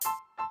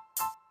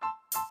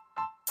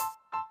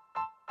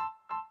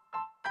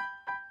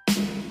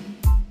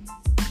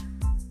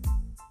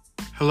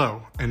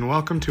Hello, and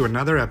welcome to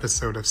another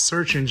episode of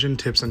Search Engine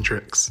Tips and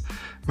Tricks.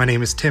 My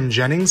name is Tim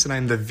Jennings, and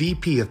I'm the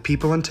VP of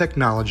People and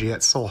Technology at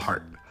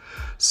Soulheart.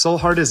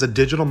 Soulheart is a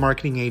digital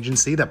marketing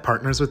agency that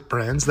partners with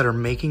brands that are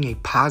making a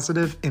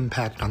positive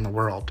impact on the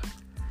world.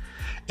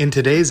 In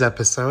today's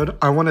episode,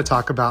 I want to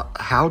talk about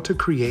how to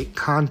create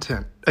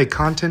a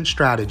content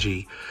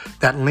strategy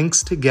that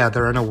links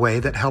together in a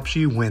way that helps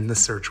you win the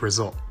search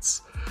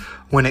results.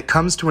 When it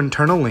comes to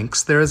internal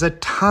links, there is a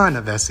ton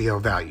of SEO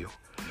value.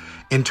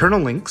 Internal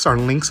links are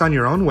links on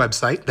your own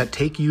website that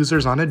take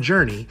users on a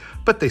journey,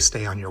 but they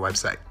stay on your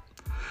website.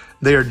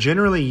 They are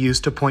generally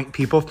used to point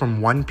people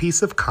from one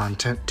piece of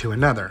content to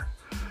another.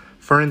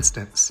 For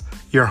instance,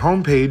 your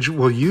homepage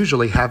will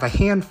usually have a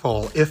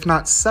handful, if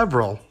not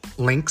several,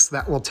 links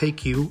that will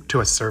take you to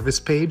a service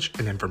page,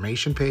 an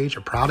information page,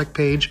 a product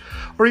page,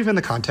 or even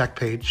the contact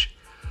page.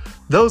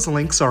 Those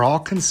links are all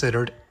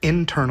considered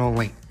internal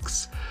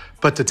links.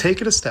 But to take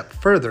it a step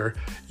further,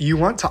 you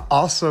want to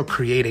also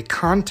create a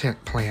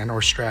content plan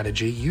or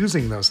strategy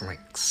using those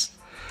links.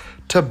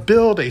 To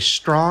build a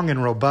strong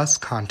and robust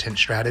content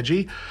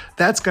strategy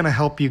that's going to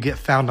help you get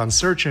found on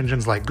search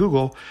engines like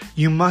Google,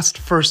 you must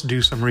first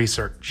do some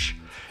research.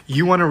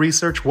 You want to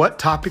research what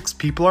topics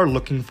people are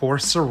looking for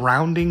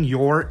surrounding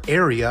your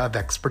area of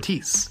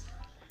expertise.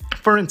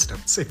 For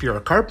instance, if you're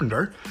a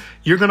carpenter,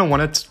 you're going to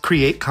want to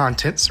create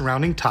content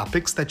surrounding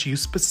topics that you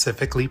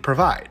specifically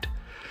provide.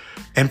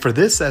 And for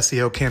this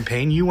SEO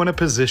campaign, you want to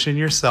position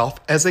yourself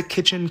as a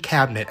kitchen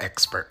cabinet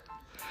expert.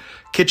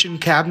 Kitchen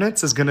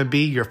cabinets is going to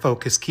be your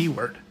focus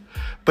keyword.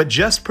 But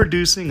just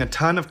producing a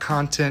ton of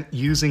content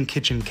using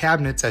kitchen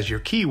cabinets as your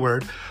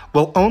keyword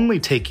will only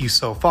take you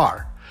so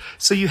far.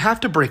 So you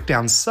have to break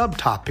down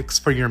subtopics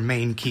for your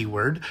main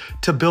keyword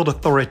to build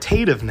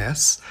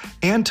authoritativeness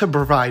and to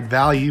provide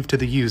value to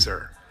the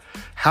user.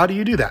 How do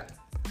you do that?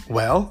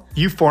 Well,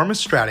 you form a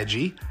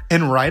strategy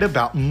and write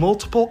about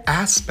multiple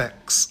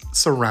aspects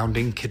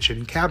surrounding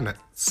kitchen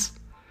cabinets.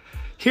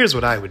 Here's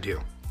what I would do.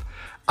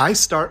 I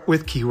start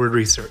with keyword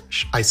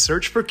research. I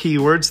search for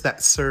keywords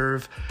that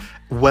serve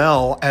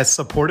well as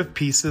supportive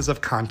pieces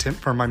of content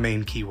for my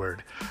main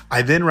keyword.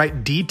 I then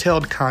write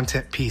detailed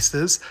content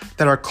pieces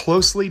that are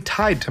closely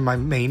tied to my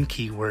main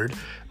keyword,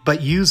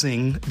 but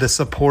using the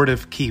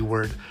supportive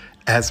keyword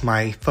as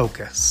my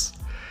focus.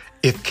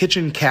 If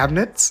kitchen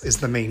cabinets is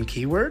the main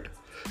keyword,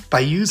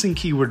 by using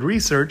keyword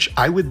research,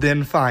 I would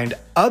then find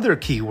other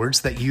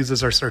keywords that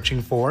users are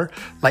searching for,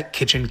 like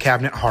kitchen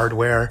cabinet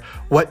hardware,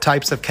 what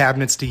types of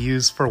cabinets to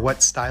use for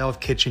what style of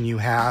kitchen you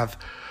have,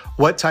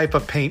 what type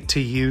of paint to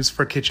use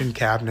for kitchen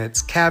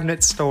cabinets,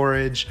 cabinet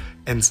storage,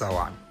 and so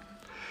on.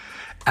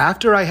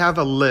 After I have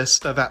a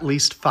list of at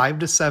least 5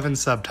 to 7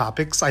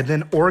 subtopics, I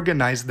then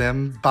organize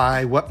them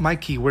by what my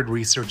keyword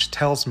research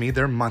tells me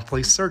their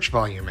monthly search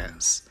volume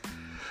is.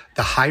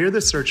 The higher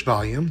the search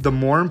volume, the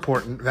more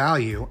important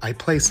value I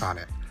place on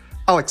it.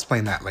 I'll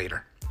explain that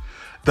later.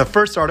 The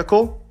first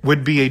article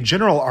would be a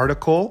general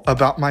article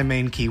about my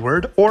main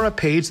keyword or a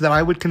page that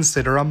I would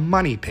consider a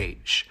money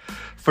page.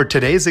 For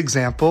today's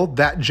example,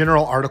 that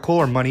general article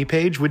or money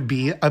page would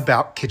be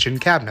about kitchen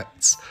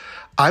cabinets.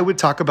 I would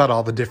talk about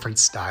all the different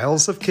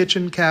styles of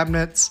kitchen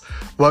cabinets,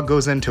 what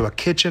goes into a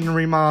kitchen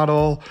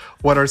remodel,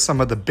 what are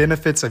some of the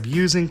benefits of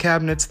using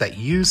cabinets that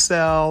you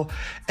sell,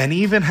 and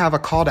even have a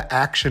call to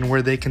action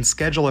where they can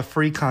schedule a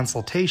free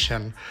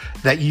consultation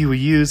that you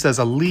use as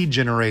a lead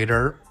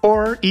generator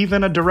or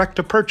even a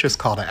direct-to-purchase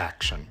call to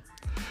action.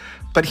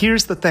 But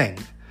here's the thing.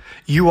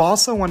 You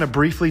also want to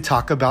briefly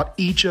talk about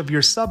each of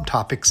your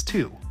subtopics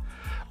too.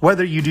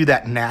 Whether you do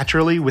that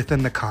naturally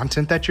within the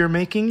content that you're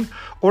making,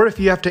 or if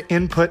you have to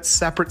input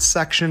separate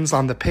sections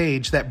on the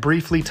page that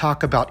briefly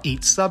talk about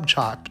each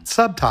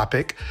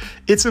subtopic,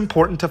 it's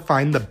important to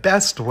find the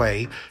best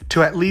way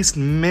to at least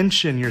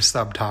mention your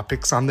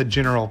subtopics on the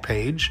general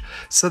page,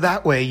 so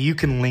that way you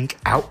can link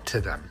out to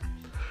them.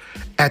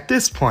 At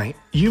this point,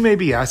 you may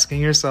be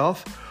asking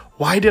yourself,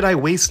 why did I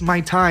waste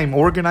my time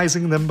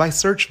organizing them by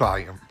search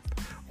volume?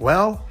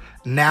 Well,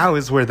 now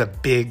is where the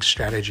big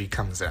strategy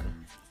comes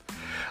in.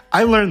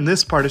 I learned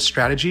this part of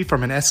strategy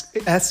from an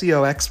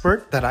SEO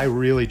expert that I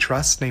really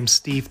trust named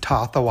Steve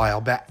Toth a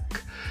while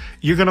back.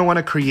 You're going to want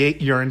to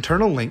create your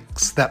internal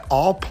links that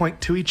all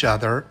point to each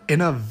other in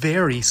a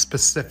very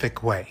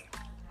specific way.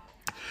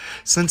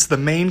 Since the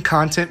main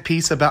content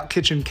piece about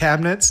kitchen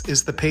cabinets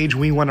is the page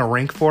we want to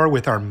rank for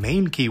with our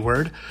main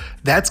keyword,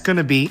 that's going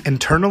to be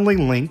internally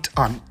linked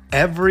on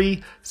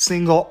every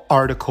single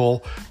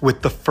article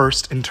with the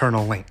first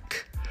internal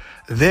link.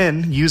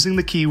 Then, using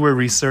the keyword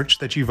research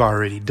that you've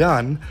already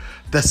done,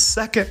 the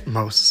second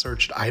most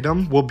searched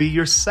item will be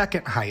your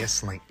second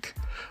highest link.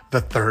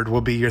 The third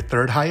will be your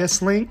third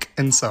highest link,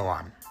 and so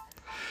on.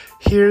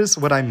 Here's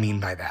what I mean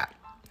by that.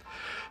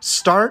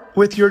 Start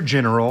with your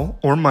general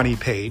or money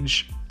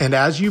page And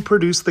as you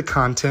produce the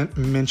content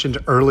mentioned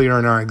earlier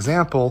in our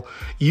example,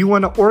 you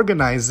want to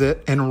organize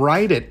it and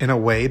write it in a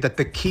way that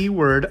the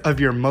keyword of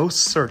your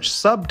most searched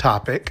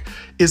subtopic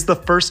is the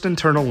first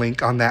internal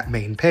link on that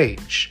main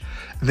page.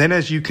 Then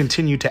as you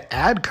continue to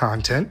add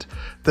content,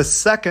 the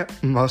second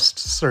most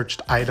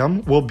searched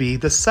item will be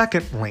the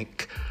second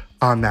link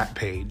on that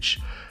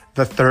page.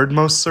 The third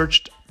most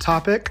searched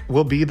topic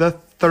will be the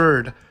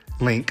third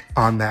link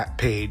on that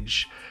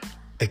page,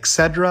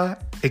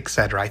 etc.,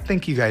 etc. I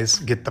think you guys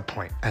get the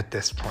point at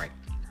this point.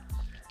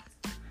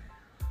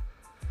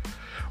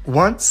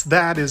 Once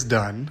that is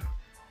done,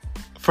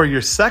 for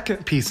your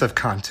second piece of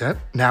content,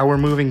 now we're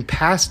moving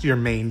past your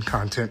main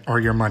content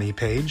or your money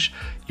page.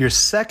 Your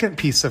second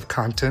piece of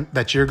content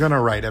that you're going to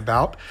write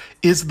about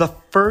is the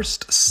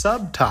first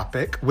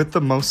subtopic with the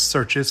most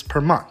searches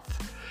per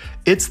month.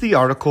 It's the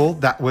article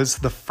that was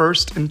the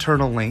first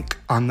internal link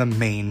on the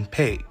main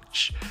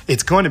page.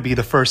 It's going to be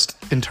the first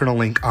internal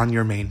link on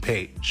your main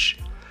page.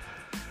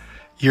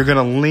 You're going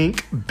to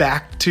link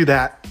back to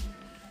that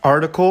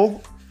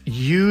article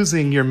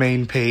using your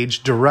main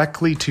page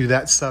directly to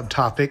that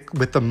subtopic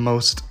with the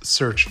most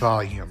search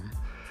volume.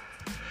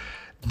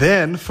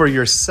 Then for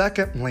your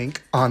second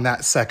link on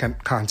that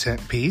second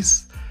content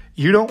piece,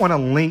 you don't want to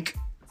link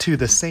to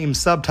the same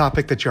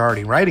subtopic that you're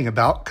already writing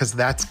about because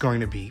that's going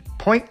to be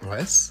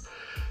pointless.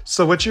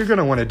 So what you're going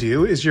to want to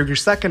do is your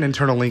second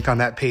internal link on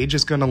that page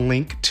is going to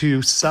link to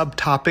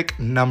subtopic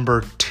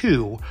number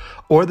 2,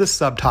 or the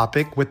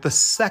subtopic with the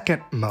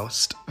second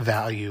most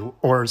value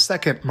or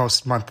second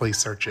most monthly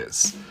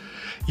searches.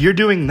 You're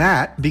doing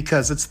that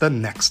because it's the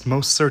next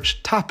most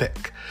searched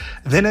topic.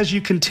 Then as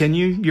you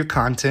continue your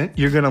content,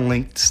 you're going to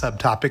link to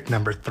subtopic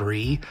number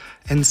 3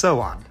 and so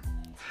on.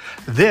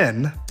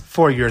 Then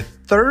for your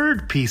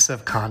third piece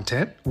of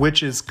content,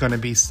 which is going to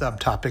be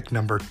subtopic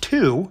number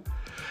 2,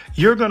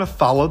 you're going to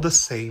follow the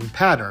same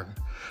pattern.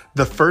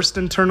 The first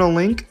internal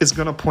link is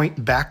going to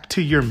point back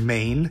to your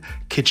main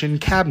kitchen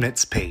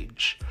cabinets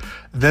page.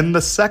 Then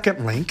the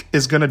second link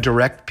is going to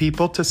direct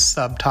people to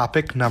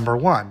subtopic number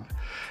 1.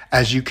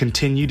 As you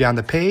continue down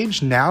the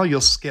page, now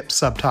you'll skip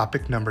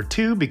subtopic number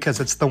 2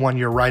 because it's the one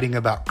you're writing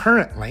about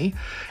currently,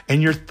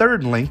 and your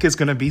third link is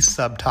going to be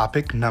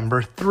subtopic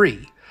number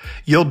 3.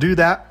 You'll do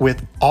that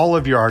with all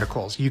of your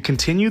articles. You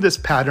continue this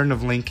pattern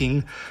of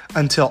linking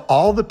until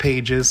all the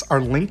pages are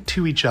linked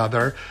to each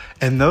other,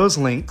 and those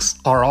links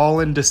are all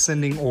in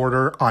descending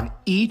order on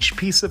each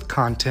piece of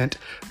content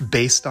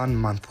based on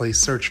monthly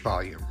search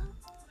volume.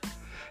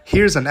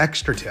 Here's an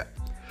extra tip.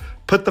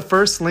 Put the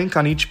first link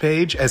on each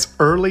page as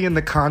early in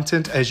the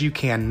content as you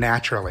can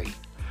naturally.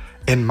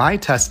 In my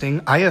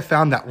testing, I have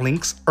found that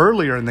links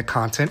earlier in the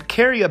content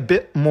carry a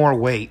bit more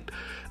weight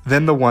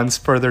than the ones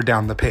further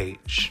down the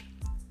page.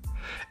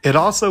 It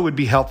also would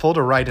be helpful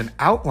to write an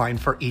outline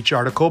for each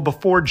article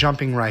before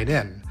jumping right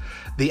in.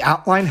 The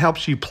outline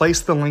helps you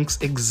place the links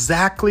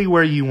exactly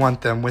where you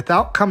want them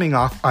without coming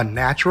off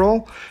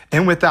unnatural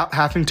and without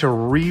having to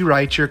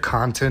rewrite your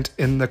content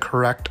in the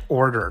correct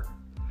order.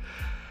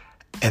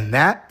 And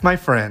that, my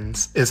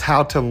friends, is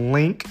how to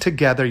link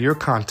together your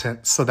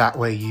content so that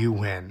way you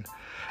win.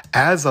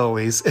 As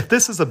always, if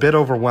this is a bit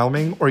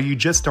overwhelming or you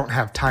just don't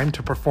have time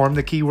to perform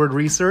the keyword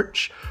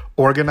research,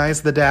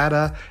 organize the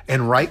data,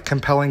 and write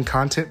compelling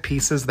content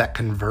pieces that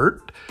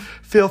convert,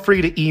 feel free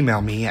to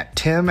email me at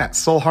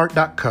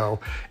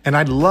tim@soulheart.co, and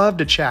I'd love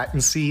to chat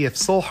and see if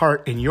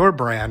Soulheart and your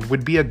brand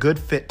would be a good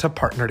fit to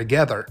partner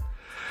together.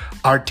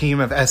 Our team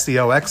of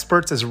SEO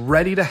experts is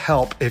ready to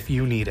help if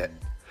you need it.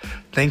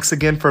 Thanks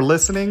again for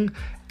listening,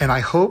 and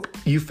I hope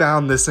you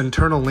found this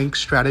internal link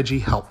strategy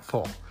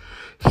helpful.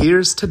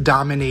 Here's to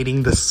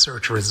dominating the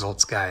search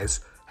results, guys.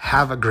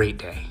 Have a great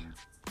day.